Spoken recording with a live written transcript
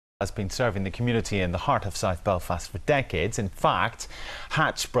Has been serving the community in the heart of South Belfast for decades. In fact,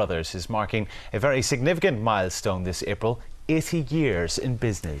 Hatch Brothers is marking a very significant milestone this April. 80 years in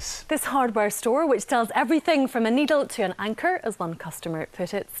business. This hardware store, which sells everything from a needle to an anchor, as one customer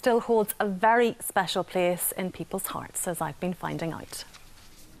put it, still holds a very special place in people's hearts, as I've been finding out.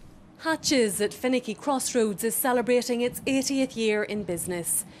 Hatches at Finaghy Crossroads is celebrating its 80th year in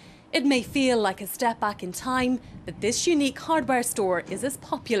business. It may feel like a step back in time, but this unique hardware store is as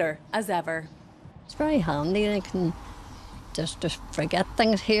popular as ever. It's very handy. I can just forget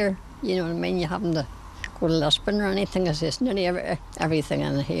things here. You know what I mean? You haven't to go to Lisbon or anything. It's just nearly everything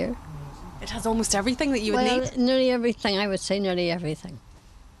in here. It has almost everything that you would need? Nearly everything. I would say nearly everything.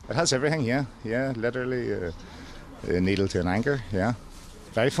 It has everything, yeah. Literally a needle to an anchor, yeah.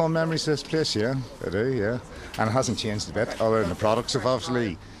 Very fond memories of this place, yeah. I do, yeah. And it hasn't changed a bit, other than the products have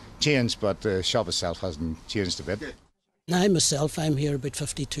obviously changed, but the shop itself hasn't changed a bit. I myself, I'm here about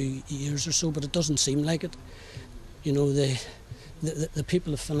 52 years or so, but it doesn't seem like it. You know, the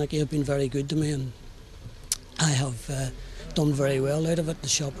people of Finaghy have been very good to me, and I have done very well out of it. The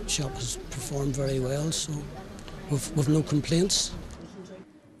shop has performed very well, so we've no complaints.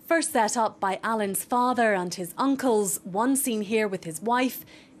 First set up by Alan's father and his uncles, one seen here with his wife,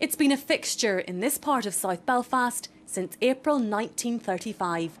 it's been a fixture in this part of South Belfast since April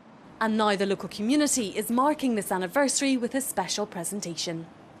 1935. And now the local community is marking this anniversary with a special presentation.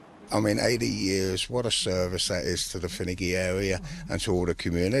 I mean, 80 years, what a service that is to the Finaghy area and to all the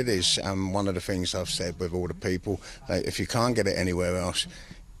communities. And one of the things I've said with all the people, that if you can't get it anywhere else,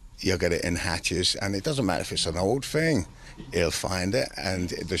 you'll get it in Hatches. And it doesn't matter if it's an old thing, you'll find it. And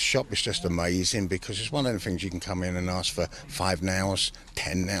the shop is just amazing because it's one of the things you can come in and ask for 5 nows,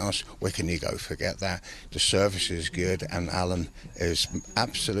 10 nows. Where can you go? Forget that. The service is good, and Alan is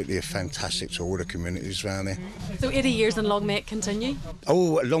absolutely fantastic to all the communities around here. So 80 years and long may it continue?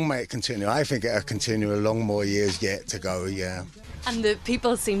 Oh, long may it continue. I think it'll continue a long more years yet to go, yeah. And the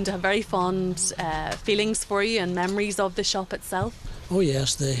people seem to have very fond feelings for you and memories of the shop itself? Oh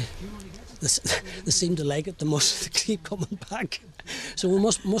yes, they seem to like it. They must keep coming back. So we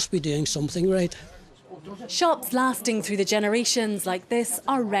must be doing something right. Shops lasting through the generations like this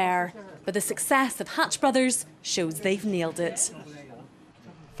are rare, but the success of Hatch Brothers shows they've nailed it.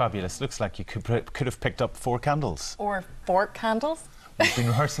 Fabulous. Looks like you could have picked up 4 candles. Or 4 candles. We've been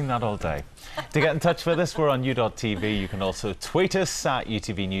rehearsing that all day. To get in touch with us, we're on u.tv. You can also tweet us at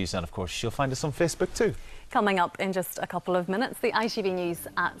UTV News, and of course you'll find us on Facebook too. Coming up in just a couple of minutes, the ITV News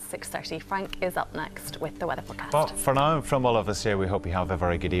at 6:30. Frank is up next with the weather forecast. But for now, from all of us here, we hope you have a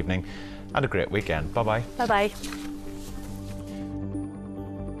very good evening and a great weekend. Bye-bye. Bye-bye.